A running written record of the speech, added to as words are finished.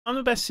I'm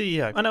the best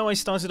CEO. I know I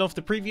started off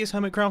the previous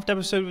Hermitcraft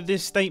episode with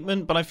this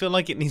statement, but I feel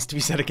like it needs to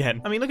be said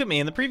again. I mean, look at me.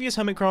 In the previous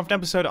Hermitcraft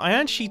episode, I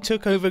actually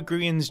took over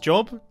Gruyen's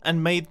job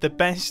and made the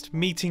best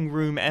meeting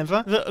room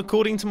ever that,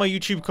 according to my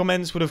YouTube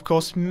comments, would have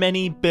cost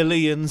many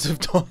billions of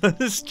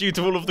dollars due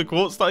to all of the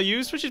quartz that I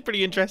used, which is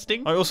pretty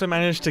interesting. I also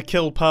managed to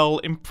kill Pearl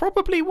in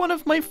probably one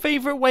of my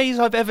favorite ways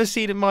I've ever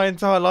seen in my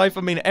entire life.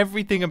 I mean,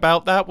 everything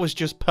about that was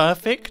just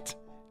perfect.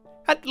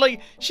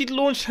 She'd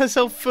launched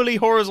herself fully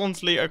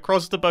horizontally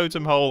across the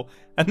bottom hole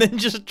and then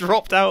just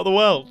dropped out of the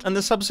world. And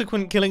the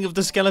subsequent killing of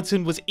the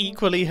skeleton was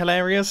equally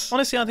hilarious.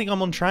 Honestly, I think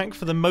I'm on track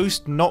for the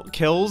most not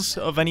kills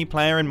of any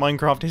player in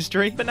Minecraft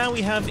history. But now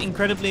we have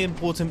incredibly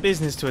important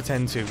business to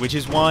attend to, which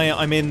is why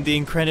I'm in the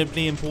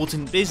incredibly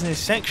important business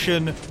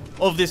section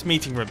of this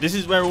meeting room. This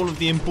is where all of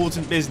the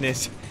important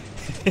business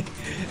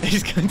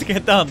is going to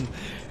get done.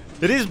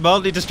 It is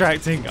mildly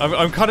distracting.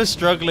 I'm kind of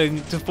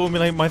struggling to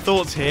formulate my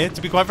thoughts here,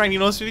 to be quite frankly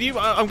honest with you.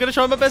 I'm going to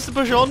try my best to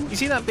push on. You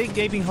see that big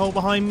gaping hole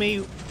behind me?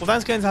 Well,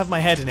 that's going to have my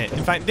head in it.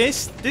 In fact,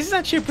 this is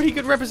actually a pretty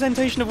good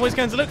representation of what it's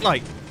going to look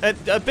like.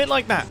 A bit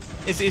like that.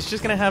 It's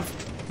just going to have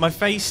my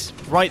face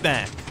right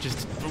there.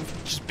 Just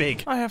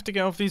big. I have to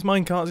get off these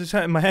minecarts, it's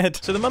hurting my head.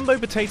 So the Mumbo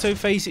potato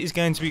face is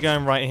going to be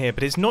going right here,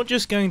 but it's not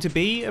just going to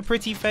be a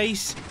pretty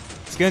face.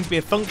 It's going to be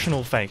a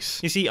functional face.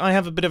 You see, I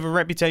have a bit of a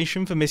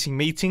reputation for missing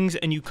meetings,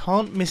 and you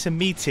can't miss a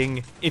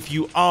meeting if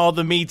you are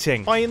the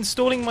meeting. By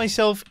installing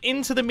myself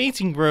into the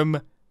meeting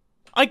room,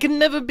 I can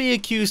never be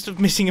accused of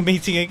missing a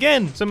meeting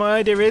again. So my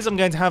idea is I'm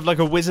going to have like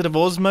a Wizard of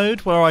Oz mode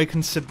where I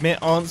can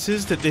submit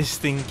answers that this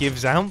thing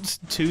gives out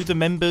to the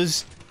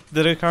members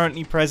that are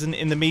currently present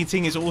in the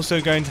meeting. Is also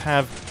going to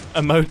have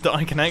a mode that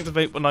I can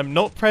activate when I'm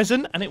not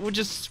present, and it will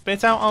just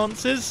spit out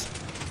answers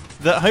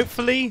that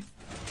hopefully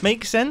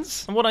make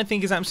sense. And what I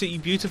think is absolutely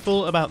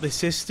beautiful about this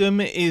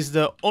system is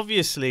that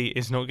obviously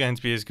it's not going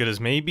to be as good as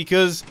me,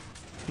 because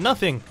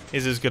nothing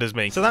is as good as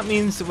me. So that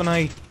means that when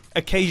I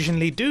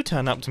occasionally do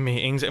turn up to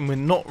meetings and we're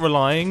not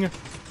relying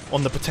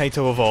on the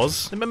Potato of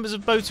Oz, the members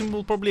of Boaton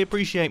will probably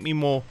appreciate me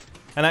more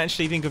and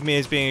actually think of me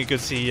as being a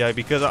good CEO,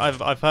 because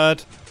I've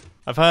heard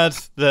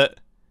that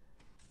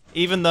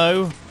even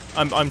though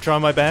I'm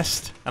trying my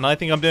best and I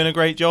think I'm doing a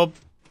great job,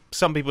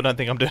 some people don't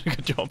think I'm doing a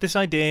good job. This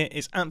idea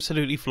is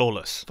absolutely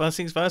flawless. First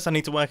things first, I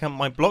need to work out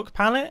my block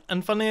palette,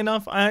 and funnily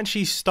enough, I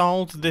actually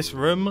styled this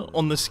room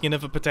on the skin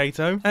of a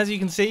potato. As you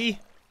can see,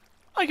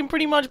 I can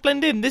pretty much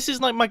blend in. This is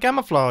like my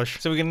camouflage.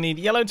 So we're going to need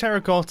yellow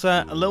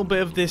terracotta, a little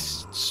bit of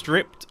this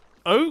stripped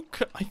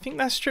oak. I think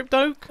that's stripped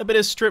oak. A bit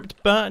of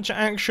stripped birch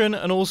action,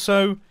 and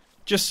also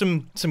just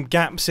some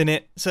gaps in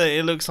it, so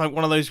it looks like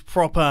one of those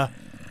proper,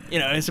 you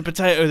know, it's a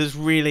potato that's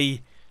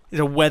really is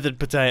a weathered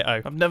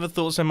potato. I've never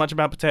thought so much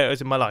about potatoes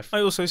in my life.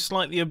 I also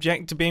slightly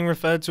object to being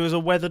referred to as a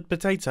weathered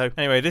potato.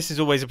 Anyway, this is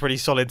always a pretty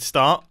solid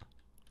start.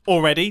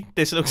 Already,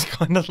 this looks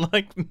kind of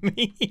like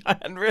me. I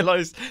hadn't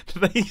realised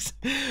that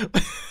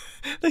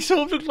they sort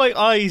of look like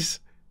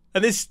eyes.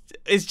 And this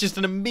is just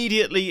an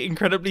immediately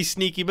incredibly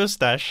sneaky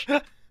moustache.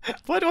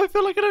 Why do I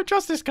feel like I don't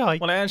trust this guy?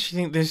 Well, I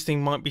actually think this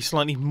thing might be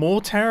slightly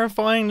more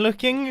terrifying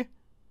looking,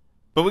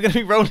 but we're going to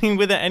be rolling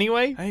with it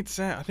anyway. I hate to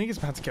say it, I think it's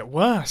about to get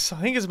worse.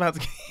 I think it's about to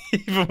get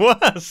even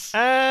worse.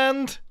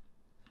 And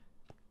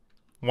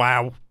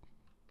wow.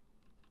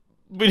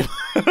 We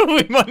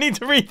might need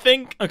to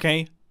rethink.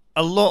 Okay,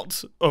 a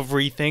lot of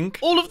rethink.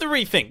 All of the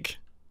rethink.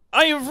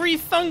 I have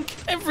rethunk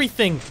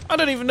everything. I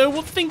don't even know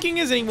what thinking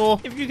is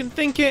anymore. If you can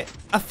think it,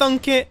 I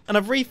thunk it, and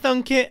I've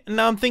rethunk it, and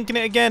now I'm thinking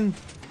it again.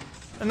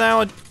 And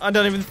now I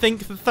don't even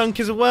think that thunk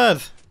is a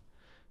word.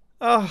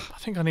 Oh, I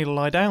think I need to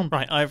lie down.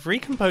 Right, I've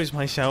recomposed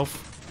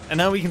myself, and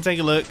now we can take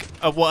a look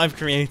at what I've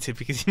created,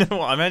 because you know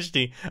what, I'm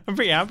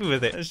pretty happy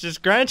with it. Let's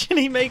just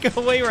gradually make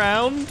our way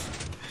around.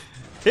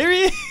 Here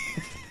he is.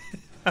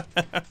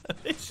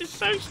 This is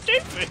so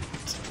stupid.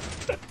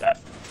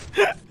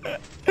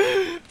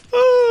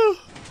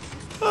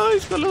 Oh,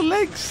 he's got little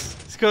legs.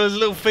 He's got his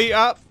little feet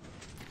up.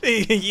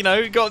 You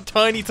know, got a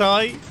tiny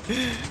tie.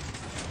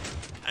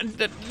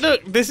 And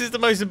look, this is the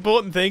most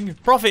important thing.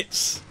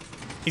 Profits.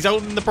 He's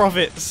holding the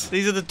profits.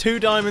 These are the 2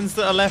 diamonds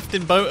that are left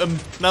in Boaton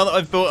now that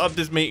I've built up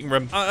this meeting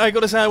room. I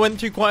gotta say, I went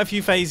through quite a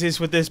few phases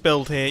with this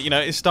build here. You know,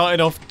 it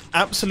started off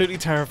absolutely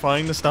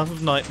terrifying, the stuff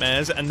of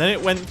nightmares, and then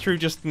it went through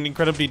just an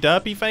incredibly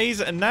derpy phase,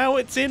 and now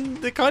it's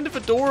in the kind of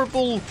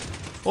adorable,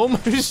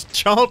 almost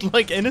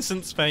childlike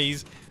innocence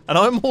phase. And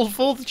I'm all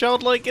for the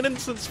childlike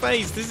innocence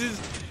phase. This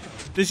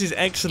is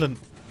excellent.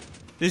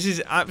 This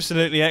is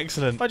absolutely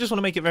excellent. I just want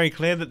to make it very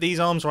clear that these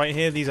arms right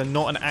here, these are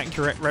not an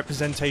accurate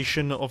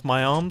representation of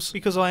my arms,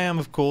 because I am,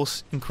 of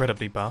course,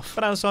 incredibly buff.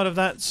 But outside of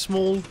that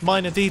small,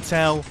 minor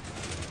detail,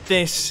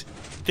 this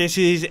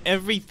is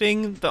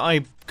everything that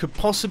I could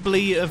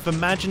possibly have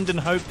imagined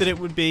and hoped that it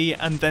would be,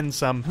 and then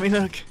some. I mean,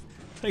 look,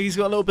 he's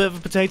got a little bit of a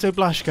potato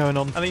blush going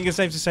on. I think it's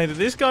safe to say that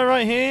this guy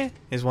right here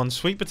is one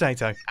sweet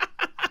potato.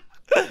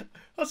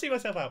 I'll see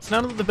myself out.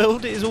 So now that the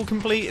build is all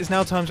complete, it's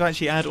now time to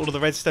actually add all of the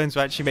redstone to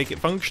actually make it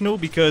functional,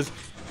 because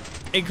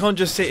it can't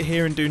just sit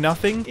here and do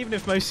nothing, even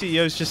if most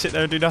CEOs just sit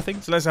there and do nothing.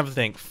 So let's have a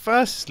think.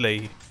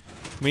 Firstly,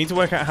 We need to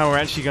work out how we're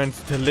actually going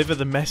to deliver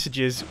the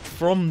messages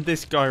from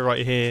this guy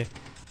right here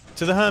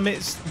to the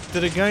hermits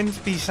that are going to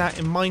be sat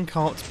in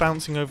minecarts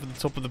bouncing over the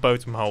top of the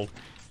bottom hole.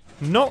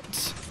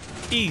 Not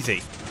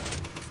easy.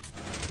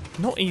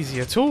 Not easy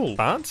at all,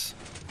 but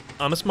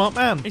I'm a smart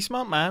man. A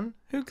smart man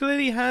who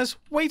clearly has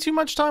way too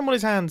much time on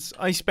his hands.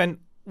 I spent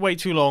way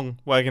too long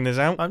working this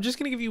out. I'm just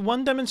going to give you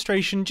one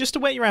demonstration just to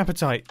whet your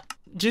appetite.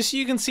 Just so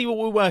you can see what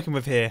we're working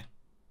with here.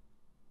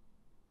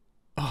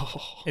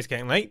 Oh, it's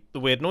getting late. The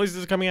weird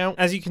noises are coming out.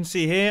 As you can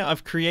see here,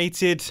 I've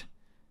created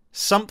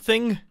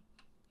something.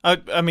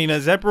 I mean,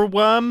 a zebra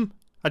worm.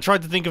 I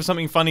tried to think of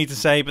something funny to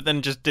say, but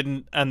then just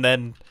didn't, and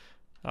then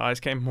it's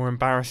getting more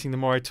embarrassing the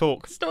more I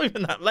talk. It's not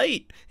even that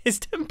late. It's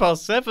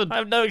 7:10. I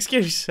have no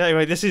excuse.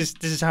 Anyway, this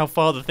is how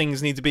far the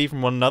things need to be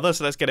from one another,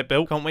 so let's get it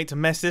built. Can't wait to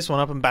mess this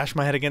one up and bash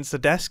my head against the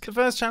desk. The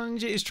first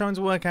challenge is trying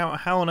to work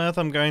out how on earth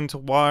I'm going to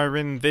wire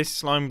in this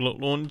slime block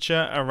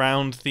launcher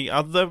around the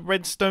other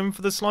redstone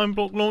for the slime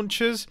block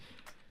launchers.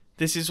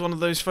 This is one of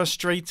those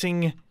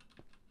frustrating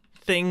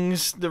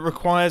things that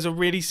requires a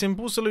really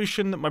simple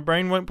solution that my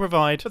brain won't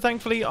provide. But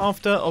thankfully,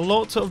 after a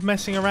lot of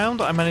messing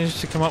around, I managed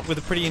to come up with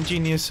a pretty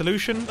ingenious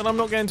solution that I'm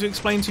not going to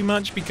explain too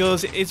much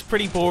because it's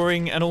pretty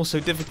boring and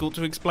also difficult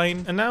to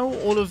explain. And now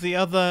all of the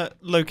other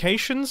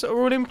locations are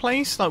all in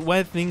place, like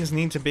where things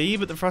need to be.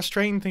 But the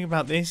frustrating thing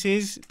about this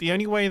is the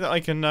only way that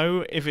I can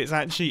know if it's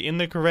actually in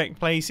the correct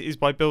place is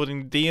by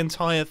building the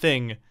entire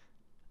thing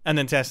and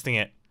then testing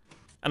it.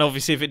 And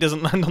obviously if it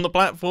doesn't land on the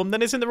platform,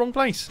 then it's in the wrong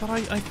place. But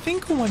I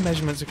think all my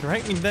measurements are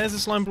correct. I mean, there's the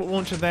slime block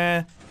launcher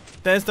there.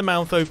 There's the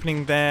mouth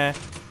opening there.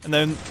 And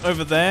then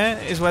over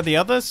there is where the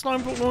other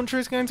slime block launcher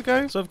is going to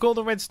go. So I've got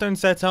the redstone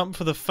set up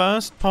for the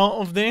first part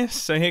of this.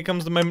 So here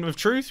comes the moment of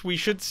truth. We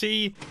should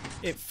see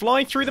it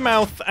fly through the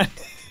mouth.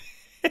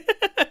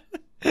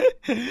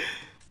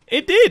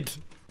 It did.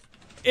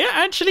 It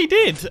actually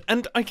did.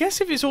 And I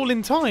guess if it's all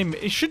in time,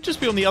 it should just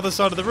be on the other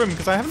side of the room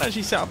because I haven't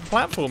actually set up a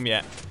platform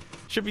yet.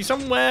 Should be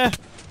somewhere.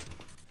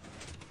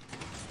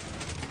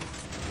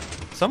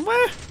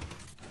 Somewhere?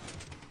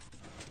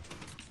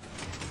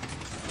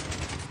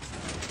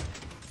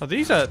 Oh,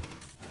 these are...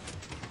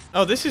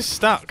 Oh, this is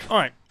stuck.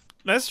 Alright,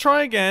 let's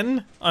try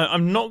again.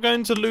 I'm not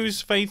going to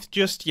lose faith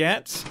just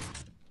yet.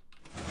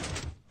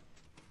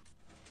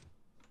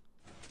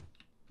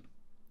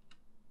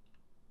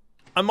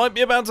 I might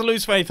be about to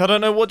lose faith. I don't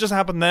know what just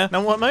happened there.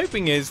 Now, what I'm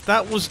hoping is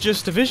that was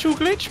just a visual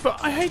glitch,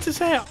 but I hate to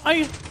say it,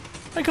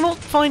 I cannot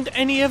find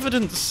any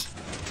evidence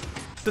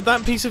that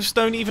that piece of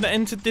stone even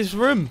entered this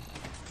room.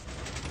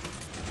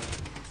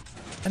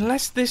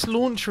 Unless this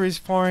launcher is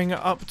firing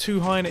up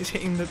too high and it's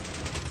hitting the...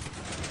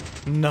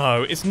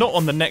 No, it's not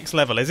on the next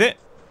level, is it?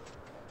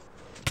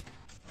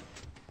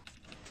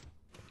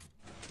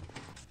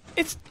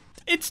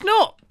 It's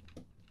not.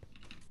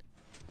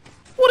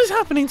 What is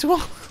happening to our...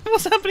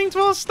 What's happening to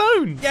our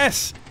stone?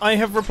 Yes, I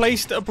have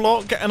replaced a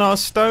block and our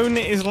stone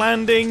is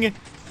landing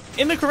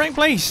in the correct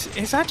place.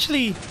 It's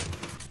actually...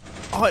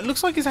 Oh, it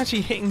looks like it's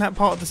actually hitting that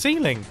part of the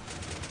ceiling.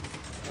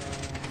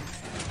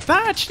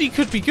 That actually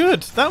could be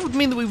good. That would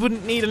mean that we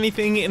wouldn't need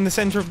anything in the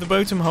center of the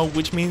bottom hole,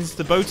 which means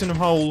the bottom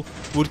hole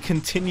would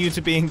continue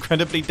to be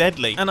incredibly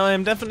deadly. And I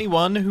am definitely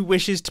one who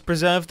wishes to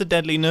preserve the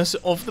deadliness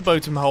of the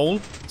bottom hole,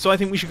 so I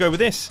think we should go with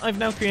this. I've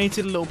now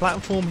created a little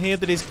platform here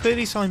that is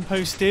clearly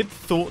signposted,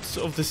 thoughts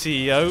of the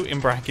CEO, in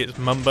brackets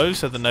Mumbo,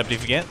 so that nobody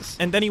forgets.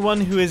 And anyone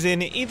who is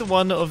in either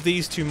one of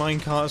these two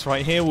minecarts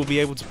right here will be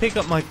able to pick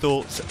up my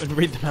thoughts and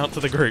read them out to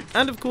the group.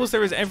 And of course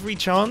there is every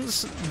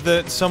chance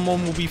that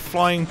someone will be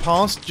flying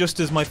past just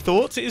as my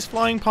thought is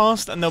flying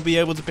past and they'll be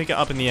able to pick it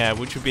up in the air,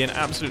 which would be an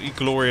absolutely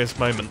glorious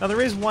moment. Now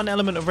there is one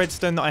element of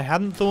redstone that I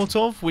hadn't thought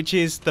of, which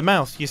is the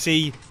mouth. You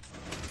see,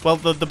 well,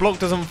 the block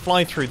doesn't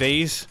fly through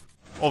these,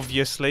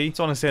 obviously. It's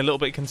honestly a little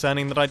bit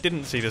concerning that I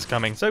didn't see this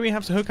coming. So we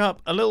have to hook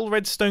up a little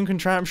redstone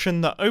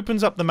contraption that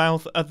opens up the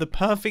mouth at the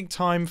perfect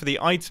time for the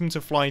item to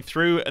fly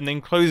through and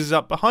then closes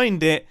up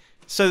behind it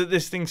so that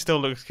this thing still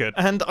looks good.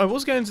 And I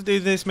was going to do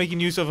this making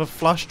use of a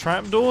flush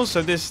trapdoor,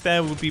 so this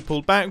stair would be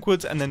pulled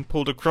backwards and then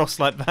pulled across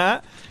like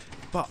that.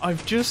 But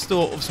I've just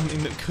thought of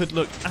something that could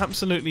look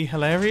absolutely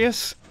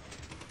hilarious.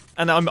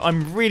 And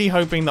I'm really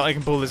hoping that I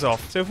can pull this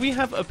off. So if we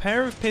have a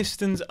pair of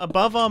pistons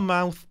above our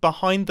mouth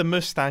behind the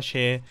mustache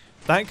here,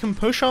 that can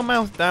push our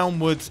mouth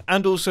downwards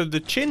and also the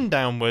chin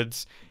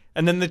downwards.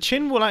 And then the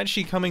chin will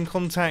actually come in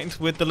contact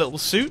with the little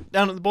suit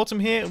down at the bottom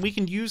here, and we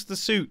can use the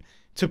suit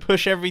to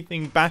push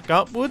everything back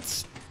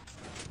upwards.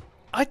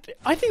 I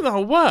think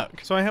that'll work.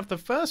 So I have the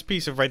first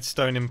piece of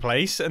redstone in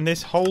place, and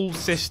this whole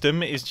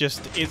system is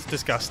just, it's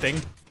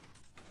disgusting.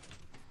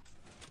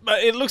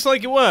 But it looks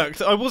like it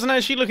worked. I wasn't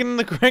actually looking in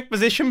the correct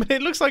position, but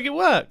it looks like it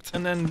worked.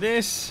 And then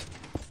this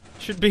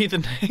should be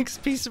the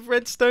next piece of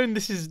redstone.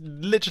 This is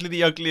literally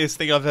the ugliest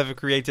thing I've ever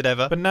created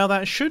ever. But now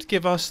that should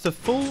give us the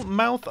full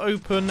mouth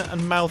open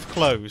and mouth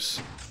close.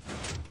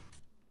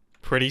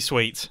 Pretty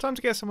sweet. Time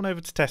to get someone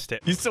over to test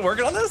it. You still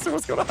working on this, or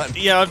what's going on?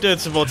 Yeah, I'm doing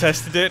some more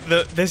testing it.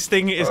 This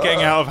thing is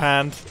getting out of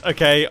hand.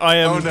 Okay, I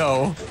am... Oh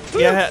no.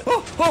 Yeah.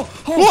 Whoa!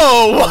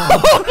 Whoa!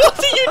 What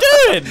are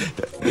you doing?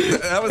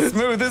 That was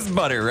smooth as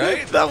butter,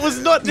 right? That was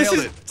not.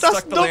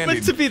 That's not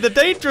meant to be the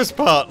dangerous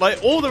part.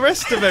 Like all the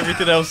rest of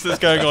everything else that's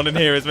going on in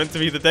here is meant to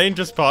be the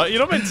dangerous part. You're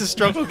not meant to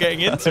struggle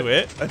getting into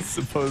it. I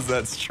suppose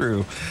that's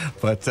true,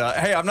 but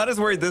hey, I'm not as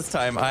worried this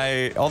time.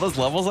 All those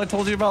levels I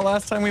told you about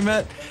last time we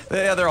met,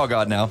 yeah, they're all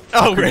gone now.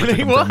 Oh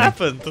really? What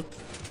happened?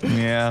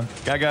 Yeah,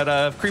 I got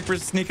a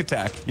creeper's sneak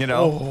attack. You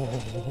know.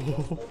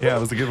 Oh. Yeah, it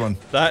was a good one.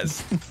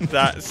 That's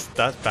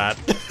bad.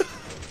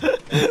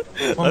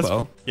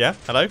 Mumbo. Yeah.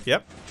 Hello.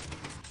 Yep.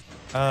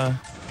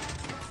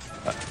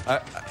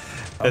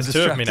 There's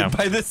two of me now.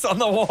 By this on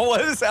the wall,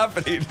 what is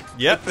happening?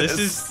 Yep.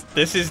 This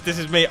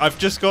is me. I've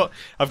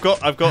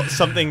got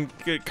something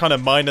kind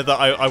of minor that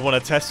I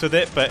want to test with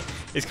it, but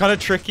it's kind of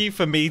tricky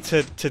for me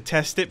to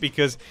test it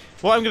because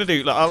what I'm gonna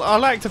do, like,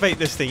 I'll activate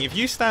this thing. If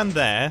you stand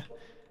there.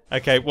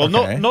 Okay, well,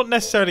 not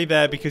necessarily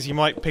there because you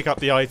might pick up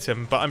the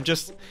item, but I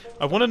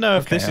want to know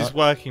if this is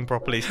working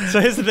properly. So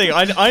here's the thing,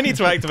 I need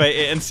to activate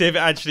it and see if it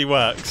actually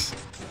works.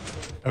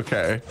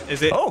 Okay.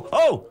 Is it?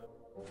 Oh!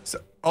 So,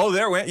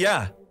 there it went,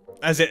 yeah.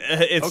 Has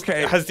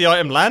the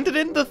item landed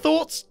in the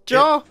thoughts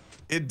jar?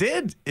 It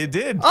did.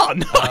 Oh,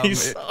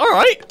 nice. All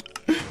right.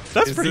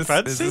 That's pretty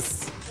fancy.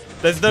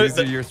 These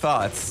are your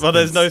thoughts. Well,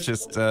 there's no...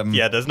 just,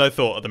 yeah, there's no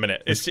thought at the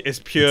minute. It's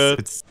pure...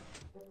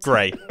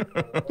 Grey.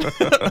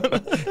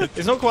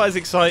 It's not quite as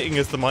exciting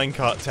as the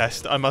minecart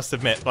test, I must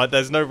admit. Like,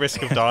 there's no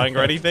risk of dying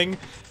or anything,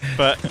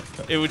 but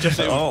it would just...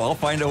 I'll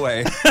find a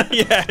way.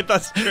 Yeah,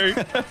 that's true.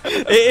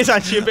 It is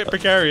actually a bit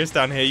precarious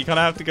down here. You kind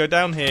of have to go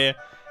down here,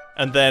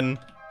 and then...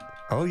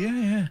 Oh,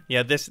 yeah.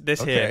 Yeah, this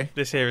here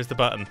is the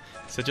button.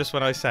 So just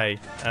when I say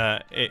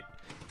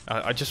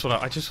I just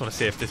want to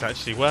see if this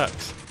actually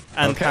works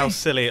and how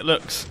silly it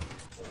looks.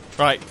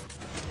 Right,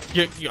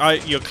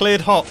 you're cleared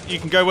hot. You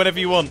can go whenever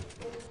you want.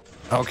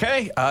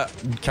 Okay,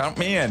 count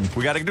me in.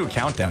 We got to do a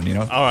countdown, you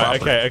know. All right,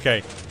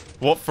 okay.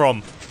 What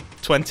from?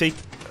 20?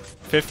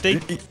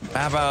 50?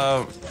 How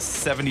about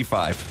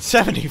 75?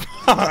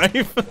 75?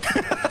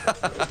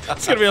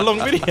 It's going to be a long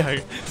video.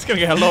 It's going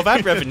to get a lot of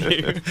ad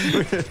revenue.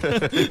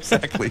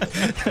 Exactly.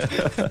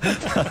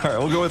 All right,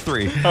 we'll go with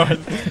 3. All right,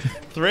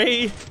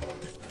 3,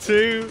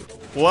 2,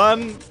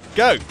 1,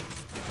 go.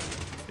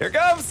 Here it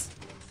comes.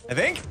 I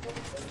think.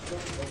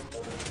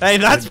 Hey,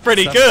 that's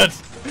pretty good.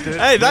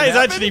 Hey, that is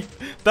actually...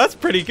 That's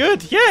pretty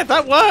good. Yeah,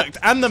 that worked.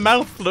 And the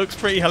mouth looks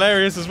pretty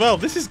hilarious as well.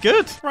 This is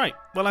good. Right.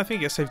 Well, I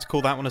think it's safe to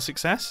call that one a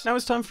success. Now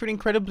it's time for an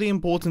incredibly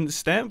important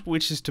step,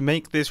 which is to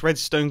make this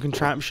redstone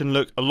contraption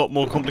look a lot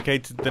more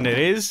complicated than it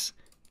is.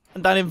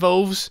 And that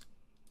involves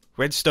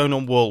redstone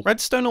on wool.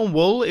 Redstone on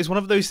wool is one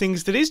of those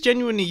things that is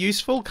genuinely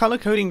useful. Color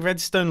coding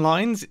redstone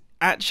lines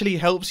actually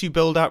helps you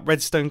build out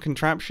redstone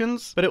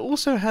contraptions, but it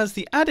also has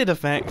the added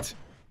effect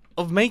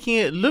of making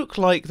it look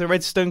like the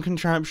redstone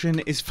contraption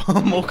is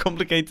far more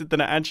complicated than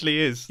it actually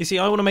is. You see,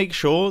 I want to make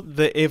sure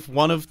that if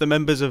one of the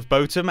members of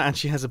Botum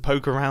actually has a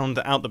poke around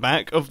out the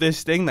back of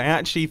this thing, they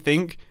actually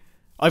think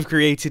I've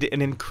created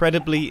an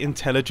incredibly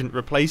intelligent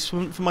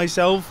replacement for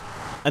myself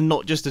and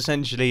not just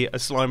essentially a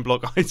slime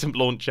block item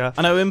launcher.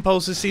 I know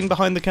Impulse has seen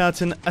behind the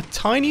curtain a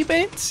tiny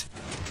bit,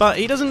 but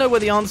he doesn't know where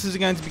the answers are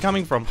going to be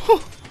coming from.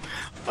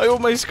 I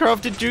almost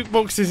crafted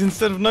jukeboxes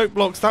instead of note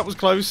blocks. That was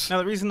close. Now,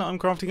 the reason that I'm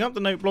crafting up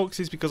the note blocks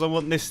is because I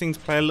want this thing to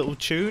play a little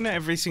tune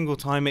every single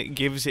time it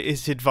gives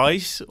its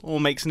advice or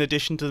makes an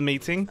addition to the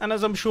meeting. And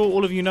as I'm sure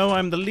all of you know,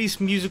 I'm the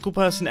least musical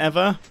person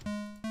ever.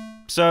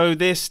 So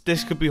this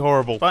could be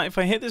horrible. But if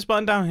I hit this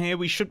button down here,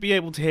 we should be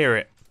able to hear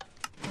it.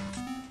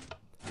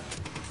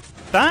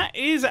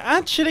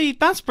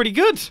 That's pretty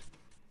good.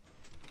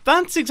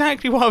 That's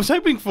exactly what I was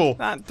hoping for.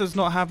 That does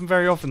not happen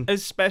very often,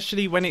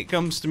 especially when it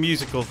comes to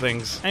musical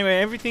things. Anyway,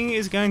 everything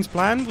is going to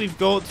plan. We've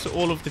got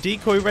all of the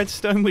decoy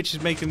redstone, which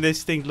is making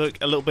this thing look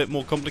a little bit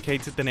more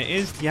complicated than it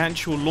is. The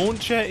actual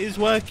launcher is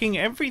working.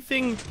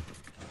 Everything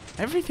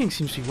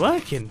seems to be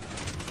working.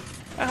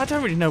 I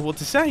don't really know what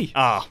to say.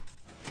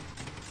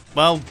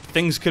 Well,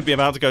 things could be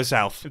about to go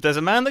south. If there's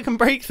a man that can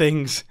break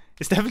things,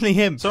 it's definitely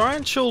him. So our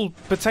actual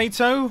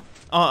potato...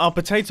 Our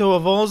Potato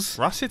of Oz,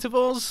 Russet of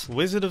Oz,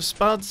 Wizard of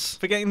Spuds,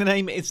 forgetting the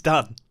name, it's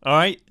done.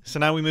 Alright, so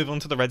now we move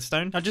on to the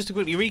redstone. Now just to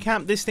quickly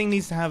recap, this thing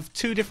needs to have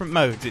 2 different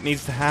modes. It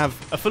needs to have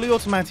a fully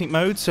automatic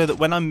mode so that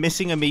when I'm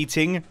missing a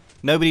meeting,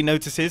 nobody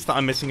notices that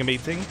I'm missing a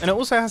meeting. And it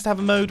also has to have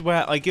a mode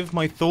where I give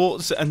my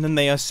thoughts and then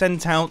they are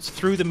sent out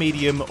through the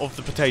medium of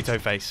the potato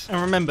face.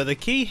 And remember, the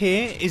key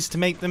here is to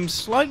make them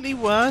slightly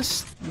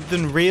worse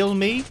than real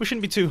me, which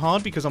shouldn't be too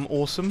hard because I'm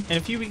awesome. In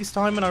a few weeks'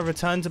 time when I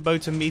return to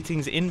Botum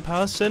meetings in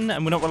person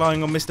and we're not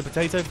relying on Mr.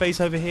 Potato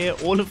Face over here,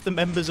 all of the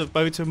members of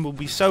Botum will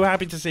be so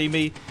happy to see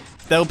me.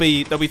 They'll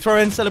be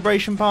throwing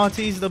celebration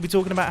parties, they'll be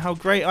talking about how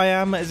great I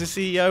am as a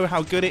CEO,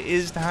 how good it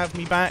is to have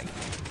me back.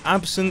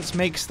 Absence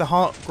makes the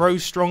heart grow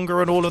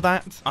stronger and all of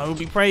that. I will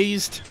be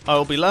praised. I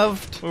will be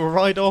loved. We will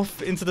ride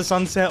off into the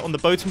sunset on the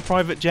boat and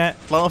private jet,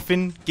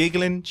 laughing,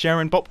 giggling,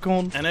 sharing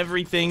popcorn, and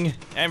everything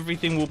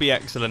will be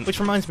excellent. Which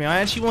reminds me, I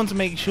actually want to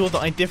make sure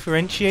that I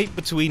differentiate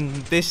between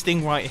this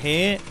thing right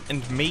here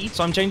and me.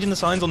 So I'm changing the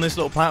signs on this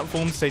little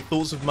platform to say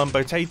thoughts of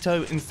Mumbo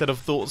Tato instead of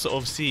thoughts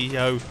of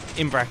CEO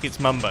in brackets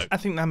Mumbo. I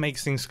think that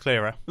makes things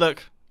clearer.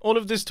 Look. All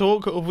of this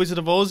talk of Wizard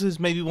of Oz is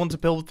maybe want to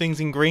build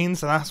things in green,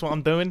 so that's what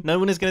I'm doing. No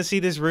one is going to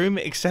see this room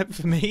except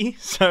for me,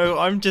 so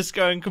I'm just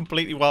going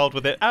completely wild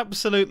with it.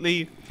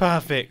 Absolutely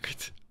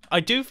perfect.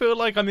 I do feel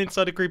like I'm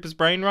inside a creeper's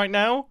brain right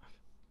now,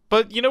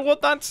 but you know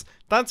what? That's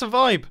a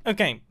vibe.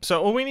 Okay, so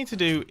all we need to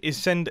do is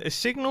send a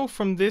signal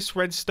from this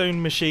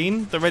redstone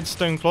machine, the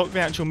redstone clock,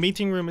 the actual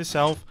meeting room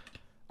itself,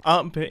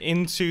 up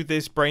into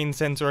this brain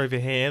center over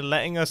here,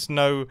 letting us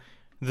know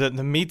that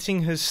the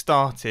meeting has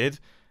started.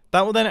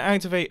 That will then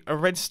activate a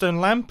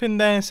redstone lamp in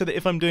there so that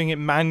if I'm doing it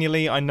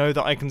manually, I know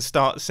that I can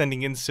start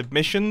sending in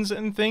submissions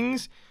and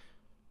things.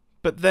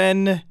 But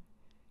then,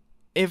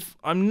 if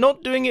I'm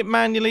not doing it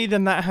manually,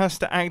 then that has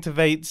to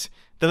activate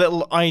the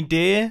little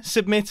idea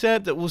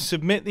submitter that will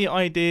submit the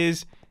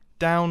ideas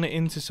down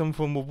into some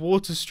form of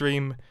water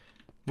stream,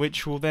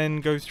 which will then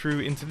go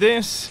through into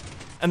this,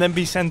 and then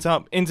be sent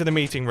up into the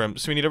meeting room.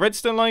 So we need a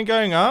redstone line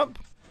going up.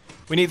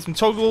 We need some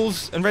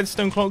toggles and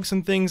redstone clocks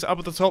and things up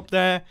at the top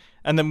there.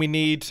 And then we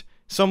need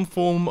some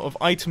form of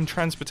item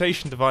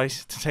transportation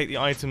device to take the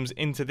items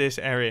into this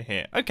area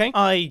here. Okay,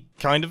 I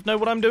kind of know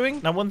what I'm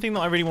doing. Now, one thing that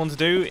I really want to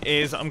do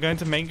is I'm going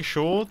to make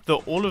sure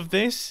that all of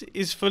this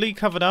is fully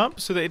covered up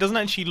so that it doesn't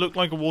actually look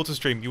like a water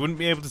stream. You wouldn't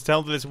be able to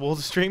tell that it's a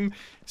water stream.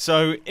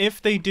 So if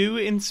they do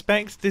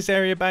inspect this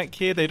area back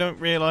here, they don't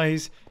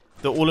realize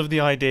that all of the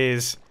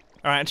ideas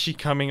are actually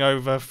coming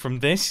over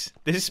from this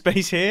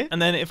space here. And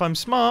then if I'm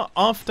smart,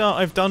 after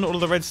I've done all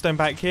of the redstone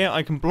back here,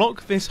 I can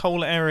block this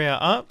whole area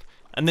up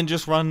and then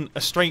just run a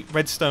straight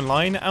redstone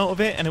line out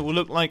of it, and it will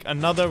look like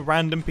another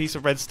random piece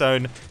of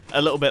redstone, a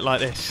little bit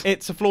like this.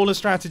 It's a flawless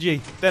strategy.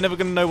 They're never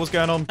going to know what's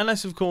going on,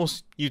 unless of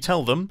course you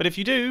tell them. But if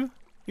you do,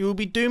 you will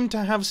be doomed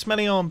to have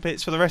smelly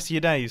armpits for the rest of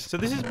your days. So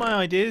this is my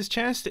ideas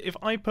chest. If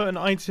I put an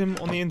item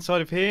on the inside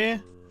of here,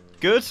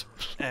 good.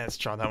 Let's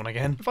try that one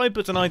again. If I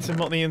put an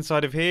item on the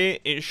inside of here,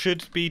 it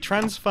should be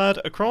transferred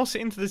across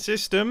into the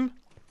system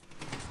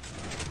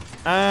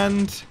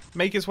and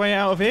make its way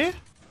out of here.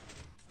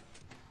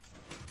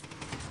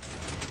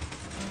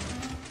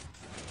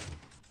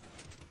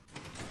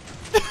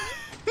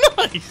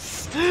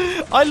 Nice.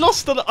 I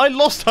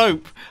lost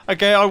hope.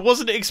 Okay, I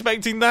wasn't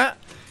expecting that,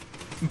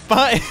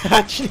 but it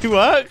actually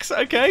works.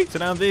 Okay, so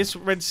now this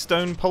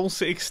redstone pulse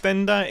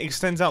extender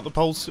extends out the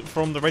pulse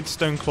from the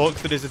redstone clock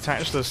that is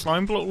attached to the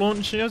slime block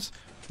launchers,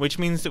 which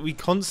means that we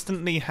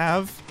constantly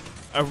have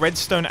a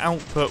redstone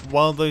output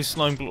while those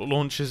slime block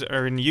launchers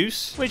are in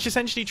use, which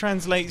essentially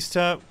translates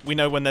to we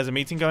know when there's a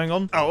meeting going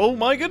on. Oh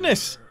my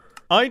goodness,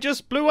 I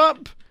just blew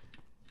up.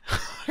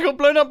 I got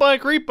blown up by a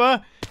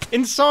creeper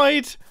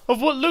inside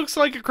of what looks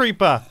like a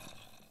creeper.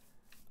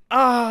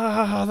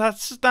 Ah,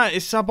 that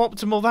is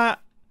suboptimal.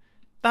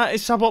 That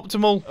is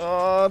suboptimal.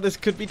 Oh, this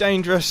could be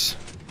dangerous.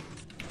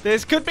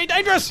 This could be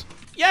dangerous.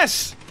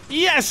 Yes,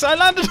 yes, I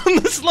landed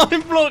on the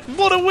slime block.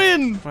 What a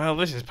win! Well,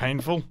 this is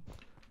painful.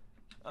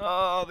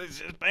 Oh,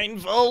 this is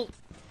painful.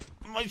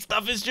 My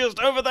stuff is just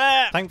over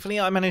there. Thankfully,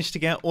 I managed to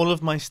get all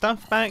of my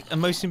stuff back, and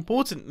most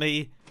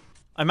importantly,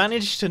 I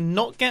managed to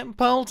not get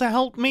Pearl to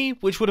help me,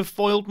 which would have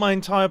foiled my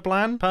entire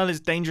plan. Pearl is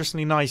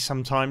dangerously nice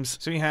sometimes.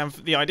 So we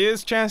have the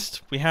ideas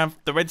chest, we have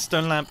the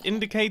redstone lamp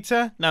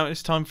indicator. Now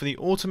it's time for the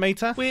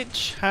automator,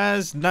 which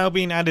has now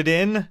been added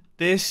in.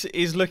 This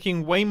is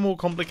looking way more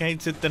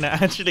complicated than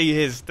it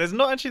actually is. There's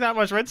not actually that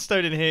much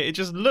redstone in here. It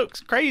just looks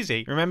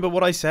crazy. Remember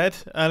what I said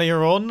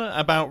earlier on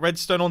about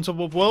redstone on top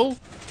of wool?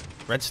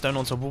 Redstone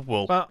on top of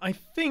wool. But I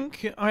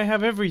think I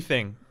have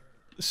everything.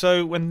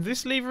 So when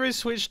this lever is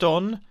switched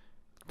on,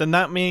 then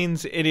that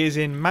means it is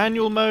in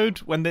manual mode.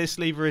 When this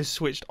lever is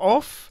switched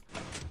off,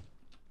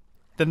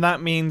 then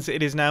that means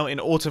it is now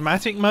in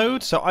automatic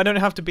mode. So I don't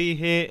have to be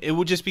here. It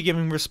will just be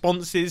giving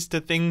responses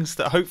to things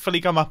that hopefully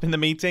come up in the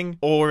meeting.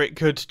 Or it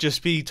could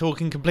just be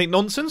talking complete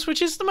nonsense,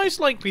 which is the most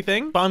likely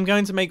thing. But I'm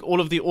going to make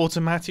all of the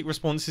automatic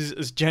responses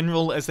as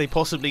general as they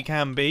possibly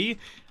can be.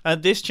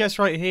 This chest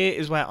right here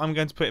is where I'm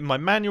going to put in my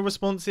manual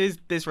responses.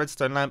 This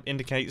redstone lamp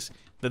indicates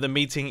that the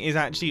meeting is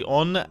actually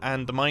on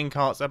and the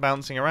minecarts are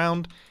bouncing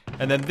around.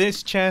 And then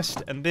this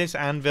chest and this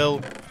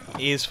anvil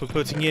is for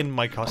putting in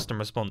my custom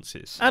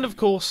responses. And of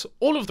course,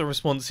 all of the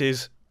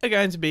responses are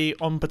going to be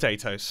on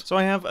potatoes. So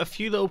I have a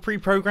few little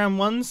pre-programmed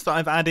ones that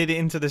I've added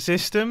into the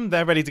system.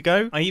 They're ready to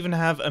go. I even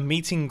have a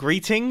meeting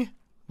greeting,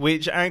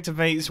 which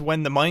activates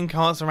when the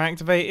minecarts are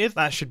activated.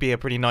 That should be a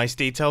pretty nice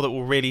detail that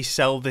will really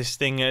sell this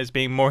thing as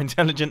being more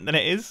intelligent than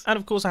it is. And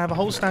of course, I have a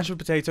whole stash of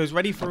potatoes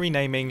ready for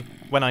renaming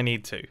when I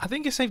need to. I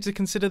think it's safe to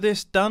consider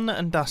this done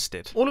and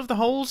dusted. All of the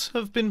holes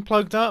have been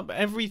plugged up,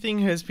 everything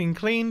has been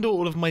cleaned,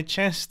 all of my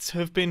chests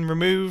have been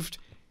removed.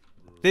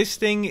 This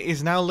thing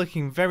is now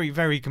looking very,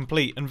 very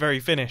complete and very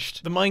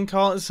finished. The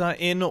minecarts are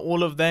in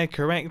all of their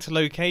correct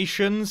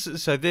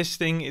locations, so this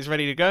thing is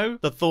ready to go.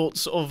 The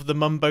thoughts of the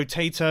Mumbo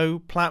Tato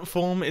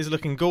platform is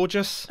looking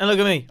gorgeous. And look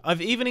at me,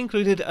 I've even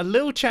included a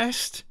little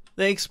chest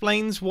that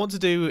explains what to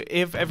do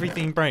if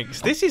everything breaks.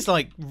 This is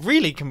like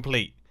really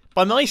complete.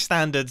 By my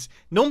standards,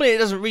 normally it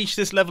doesn't reach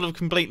this level of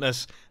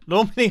completeness.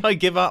 Normally I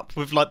give up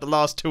with like the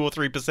last 2 or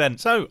 3%.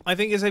 So I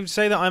think it's safe to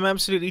say that I'm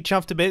absolutely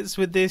chuffed to bits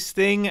with this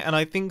thing, and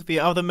I think the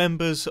other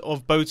members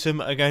of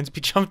Botum are going to be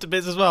chuffed to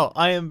bits as well.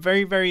 I am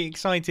very, very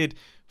excited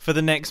for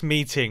the next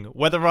meeting.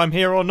 Whether I'm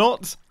here or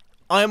not,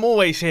 I am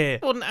always here.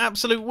 What an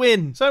absolute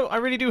win. So I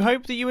really do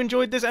hope that you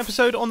enjoyed this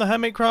episode on the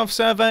Hermitcraft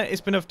server.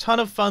 It's been a ton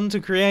of fun to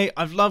create.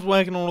 I've loved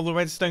working on all the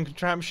redstone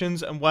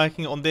contraptions and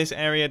working on this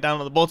area down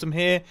at the bottom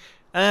here.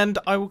 And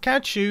I will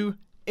catch you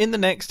in the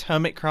next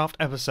Hermitcraft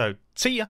episode. See ya!